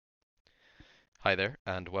Hi there,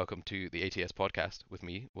 and welcome to the ATS podcast with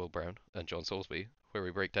me, Will Brown, and John Soulsby, where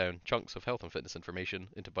we break down chunks of health and fitness information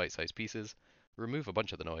into bite-sized pieces, remove a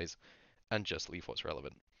bunch of the noise, and just leave what's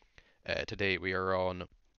relevant. Today we are on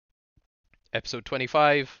episode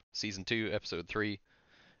 25, season 2, episode 3,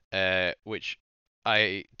 which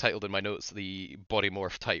I titled in my notes the Body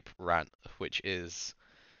Morph type rant, which is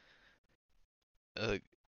a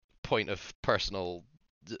point of personal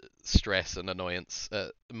stress and annoyance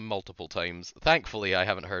multiple times. Thankfully, I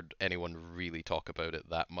haven't heard anyone really talk about it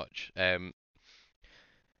that much. I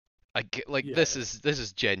get like this Yeah,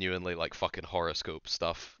 is genuinely like fucking horoscope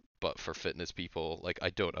stuff, but for fitness people. Like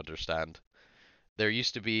I don't understand. There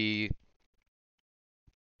used to be.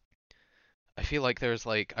 I feel like there's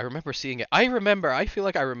like I remember seeing it. I feel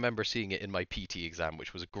like I remember seeing it in my PT exam,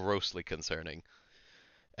 which was grossly concerning.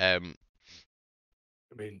 Um,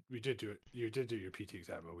 I mean, we did do it. You did do your PT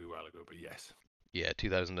exam a wee while ago, but yes. yeah,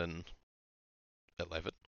 2011,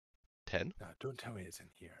 10. No, don't tell me it's in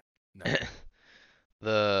here. No.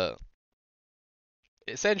 The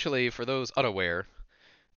essentially for those unaware,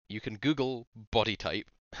 you can Google body type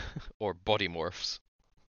or body morphs,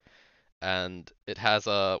 and it has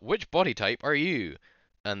a which body type are you?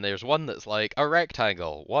 And there's one that's like a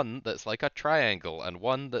rectangle, one that's like a triangle, and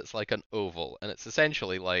one that's like an oval. And it's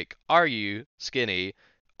essentially like, are you skinny?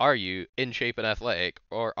 Are you in shape and athletic?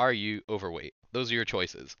 Or are you overweight? Those are your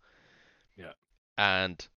choices. Yeah.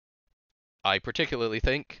 And I particularly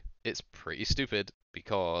think it's pretty stupid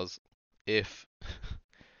because if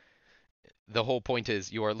the whole point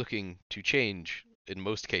is you are looking to change, in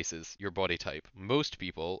most cases, your body type. Most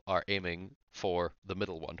people are aiming for the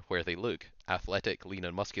middle one, where they look athletic, lean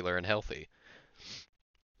and muscular and healthy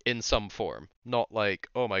in some form. Not like,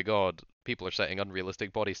 oh my god, people are setting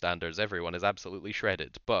unrealistic body standards, everyone is absolutely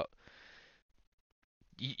shredded. But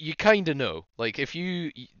you kind of know. Like if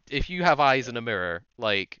you have eyes Yeah. in a mirror,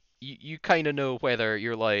 like you kind of know whether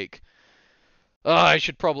you're like, oh, I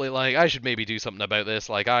should maybe do something about this.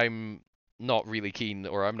 Like I'm not really keen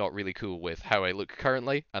or I'm not really cool with how I look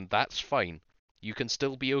currently, and that's fine. You can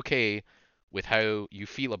still be okay with how you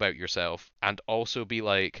feel about yourself and also be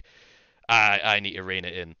like, I need to rein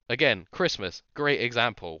it in. Again, Christmas, great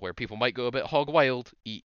example where people might go a bit hog wild,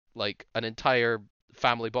 eat like an entire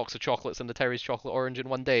family box of chocolates and the Terry's chocolate orange in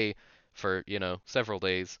one day for, several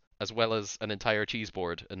days, as well as an entire cheese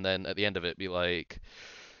board, and then at the end of it be like,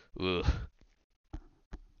 ugh.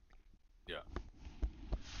 Yeah.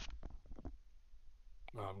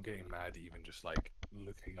 Well, I'm getting mad even just like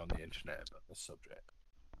looking on the internet about this subject.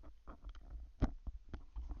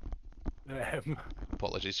 Um,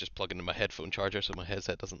 Apologies, just plugging in my headphone charger so my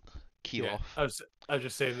headset doesn't keel yeah, off. I was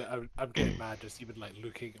just saying that I'm getting mad just even like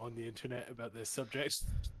looking on the internet about this subject.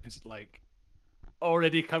 It's like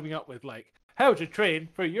already coming up with like how to train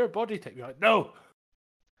for your body type. You're like, no.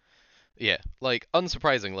 Yeah, like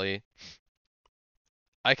unsurprisingly,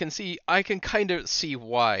 I can kind of see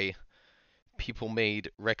why people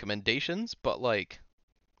made recommendations, but like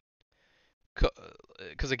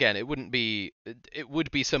because again, it would be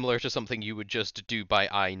similar to something you would just do by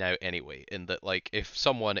eye now anyway, in that like if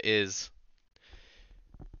someone is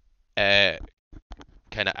uh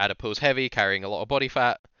kind of adipose heavy, carrying a lot of body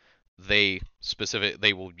fat, they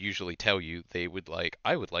will usually tell you they would like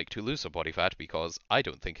I would like to lose some body fat because I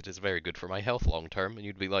don't think it is very good for my health long term, and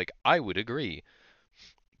you'd be like I would agree,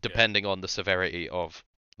 Yeah. depending on the severity of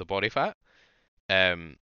the body fat.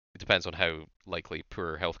 It depends on how likely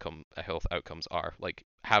poor health outcomes are. Like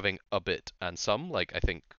having a bit and some, like I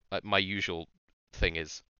think my usual thing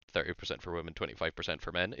is 30% for women, 25%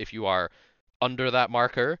 for men. If you are under that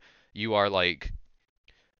marker, you are like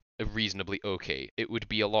reasonably okay. It would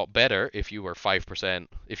be a lot better if you were 5%,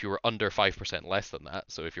 if you were under 5% less than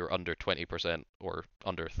that. So if you're under 20% or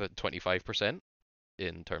under 25%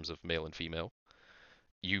 in terms of male and female,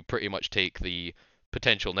 you pretty much take the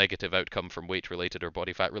potential negative outcome from weight related or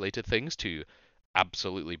body fat related things to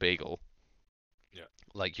absolutely bagel. Yeah.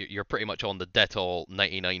 Like you're pretty much on the Dettol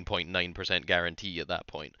 99.9% guarantee at that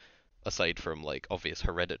point, aside from like obvious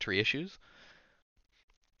hereditary issues.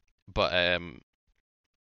 But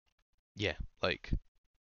yeah, like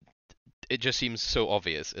it just seems so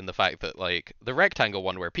obvious in the fact that like the rectangle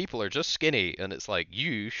one where people are just skinny and it's like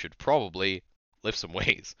you should probably lift some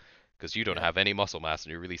weights because you don't Yeah. have any muscle mass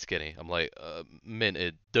and you're really skinny. I'm like,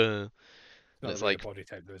 minted, duh. It's And not it's really a like body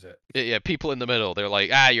type, though, is it? yeah, people in the middle, they're like,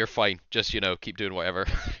 ah, you're fine. Just, keep doing whatever.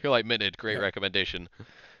 You're like, minted, great Yeah. recommendation.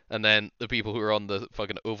 And then the people who are on the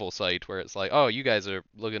fucking oval side, where it's like, oh, you guys are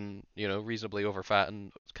looking, reasonably over fat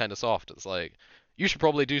and kind of soft. It's like, you should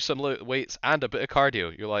probably do some weights and a bit of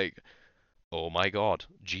cardio. You're like, oh my god,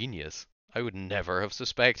 genius. I would never have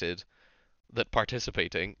suspected that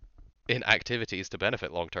participating in activities to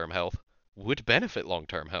benefit long-term health would benefit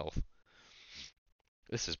long-term health.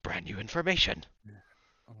 This is brand new information. Yeah.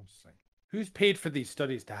 Honestly. Who's paid for these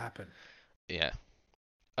studies to happen? Yeah.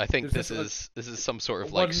 I think There's this this is some sort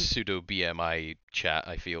of like one pseudo BMI chat,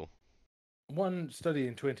 I feel. one study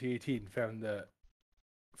in 2018 found that,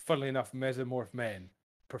 funnily enough, mesomorph men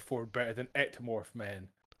performed better than ectomorph men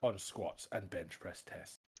on squats and bench press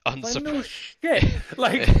tests. Like, no shit.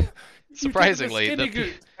 Like, you've taken the Surprisingly, skinny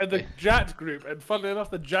group and the jacked group, and funnily enough,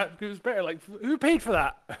 the jacked group's better. Like, who paid for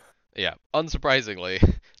that? yeah, unsurprisingly,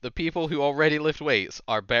 the people who already lift weights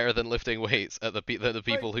are better than lifting weights at than the Like,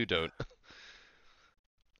 people who don't.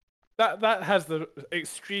 that has the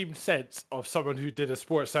extreme sense of someone who did a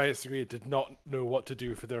sports science degree and did not know what to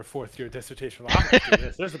do for their fourth year dissertation. Like, I'm gonna do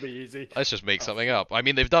this. This will be easy. Let's just make Oh, something up. I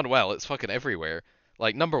mean, they've done well. It's fucking everywhere.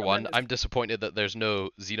 Like, number and then one, I'm disappointed that there's no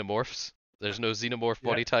xenomorphs. There's no xenomorph yeah,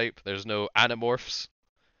 body type. There's no animorphs.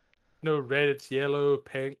 no red, it's yellow,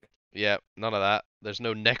 pink. Yeah, none of that. There's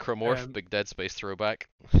no necromorph, Um, big Dead Space throwback.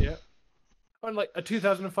 yeah. And like a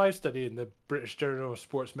 2005 study in the British Journal of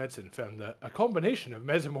Sports Medicine found that a combination of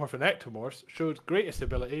mesomorph and ectomorphs showed greatest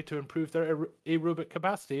ability to improve their aerobic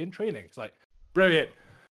capacity in training. It's like brilliant.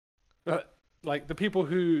 Like the people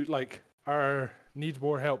who like are need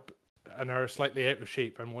more help and are slightly out of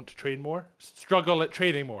shape and want to train more struggle at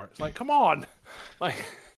training more. It's like, come on, like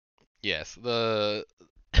Yes, the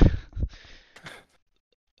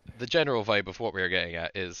general vibe of what we're getting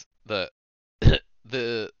at is that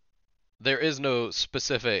the there is no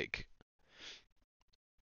specific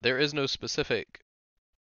there is no specific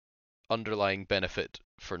underlying benefit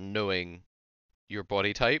for knowing your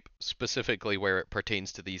body type, specifically where it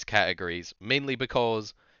pertains to these categories, mainly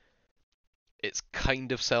because it's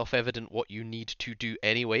kind of self-evident what you need to do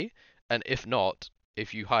anyway, and if not,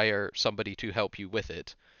 if you hire somebody to help you with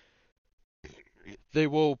it, they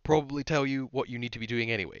will probably tell you what you need to be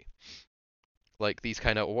doing anyway. Like these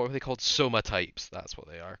kind of, what are they called? Soma types, that's what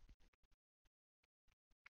they are.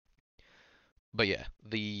 But yeah,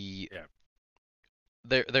 yeah,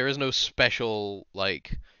 there is no special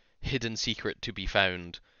like hidden secret to be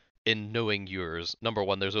found in knowing yours. Number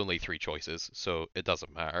one, there's only three choices, so it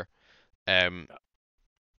doesn't matter. Um, yeah.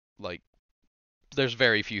 like there's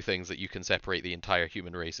very few things that you can separate the entire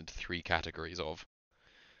human race into three categories of.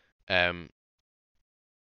 Um,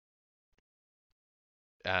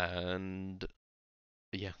 and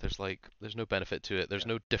yeah, there's no benefit to it. There's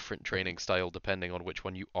Yeah. no different training style depending on which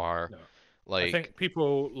one you are. No, I Like, think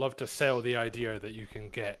people love to sell the idea that you can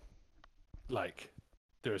get like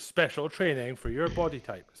there's special training for your body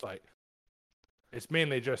type. It's like it's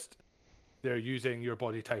mainly just they're using your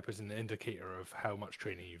body type as an indicator of how much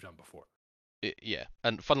training you've done before. yeah,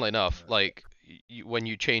 and funnily enough, That's it. like when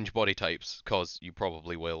you change body types, cause you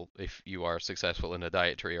probably will if you are successful in a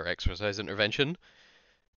dietary or exercise intervention,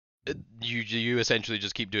 you essentially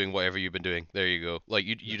just keep doing whatever you've been doing. There you go. Like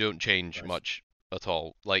Yeah, you don't change nice. much at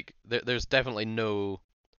all. Like there's definitely no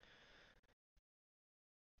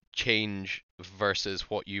change versus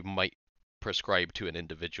what you might prescribe to an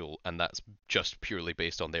individual, and that's just purely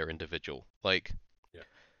based on their individual. Like, Yeah.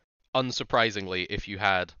 unsurprisingly, if you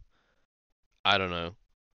had, I don't know,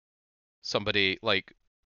 somebody like,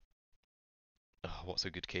 oh, what's a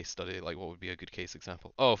good case study? Like, what would be a good case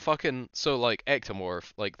example? Oh, fucking, so like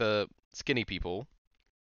ectomorph, like the skinny people.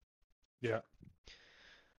 Yeah.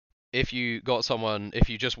 If you got someone, if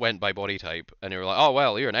you just went by body type and you're like, oh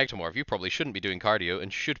well, you're an ectomorph, you probably shouldn't be doing cardio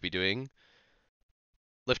and should be doing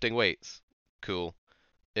lifting weights. Cool.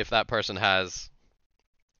 If that person has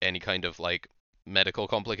any kind of like medical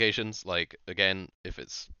complications, like again, if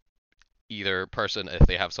it's either person, if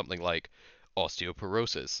they have something like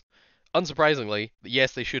osteoporosis. Unsurprisingly,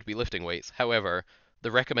 yes, they should be lifting weights. However,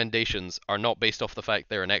 the recommendations are not based off the fact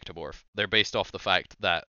they're an ectomorph. They're based off the fact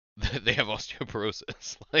that they have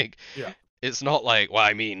osteoporosis. Like, Yeah. it's not like, well,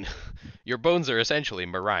 I mean, your bones are essentially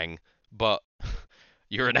meringue, but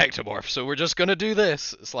you're an ectomorph, so we're just gonna do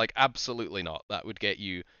this. It's like absolutely not. That would get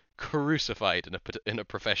you crucified in a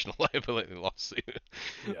professional liability lawsuit.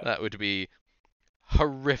 Yeah. That would be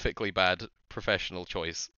horrifically bad professional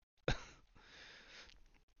choice.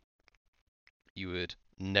 You would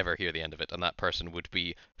never hear the end of it, and that person would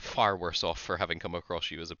be far worse off for having come across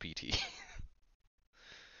you as a PT.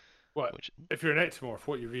 What Which if you're an ectomorph?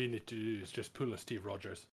 What you really need to do is just pull a Steve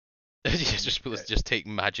Rogers. let's Okay. just take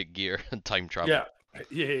magic gear and time travel. Yeah.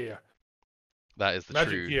 Yeah. That is the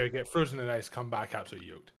Magic true, gear, get frozen in ice, come back absolutely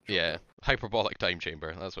yoked. Job yeah, done. hyperbolic time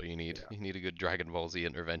chamber. That's what you need. Yeah. You need a good Dragon Ball Z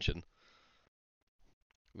intervention.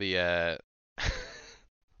 The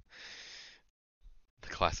the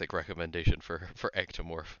classic recommendation for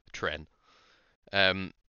ectomorph Tren.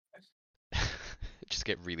 Um, just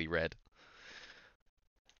get really red.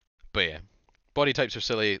 But yeah, body types are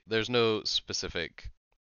silly. There's no specific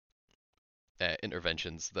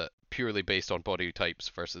interventions that purely based on body types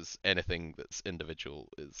versus anything that's individual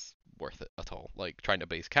is worth it at all. Like trying to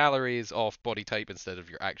base calories off body type instead of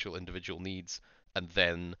your actual individual needs and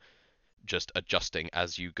then just adjusting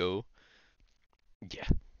as you go. Yeah,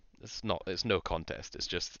 it's no contest. It's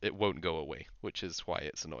just it won't go away, which is why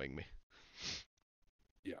it's annoying me.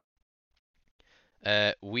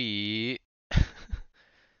 Yeah. We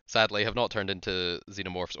sadly have not turned into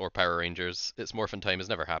Xenomorphs or Power Rangers. Its Morphin time has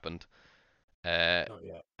never happened. Uh, Not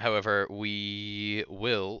yet. However, we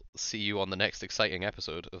will see you on the next exciting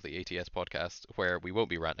episode of the ATS podcast, where we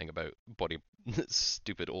won't be ranting about body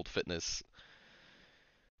stupid old fitness,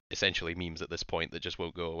 essentially memes at this point that just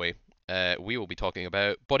won't go away. We will be talking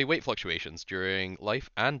about body weight fluctuations during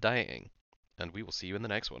life and dieting, and we will see you in the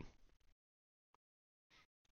next one.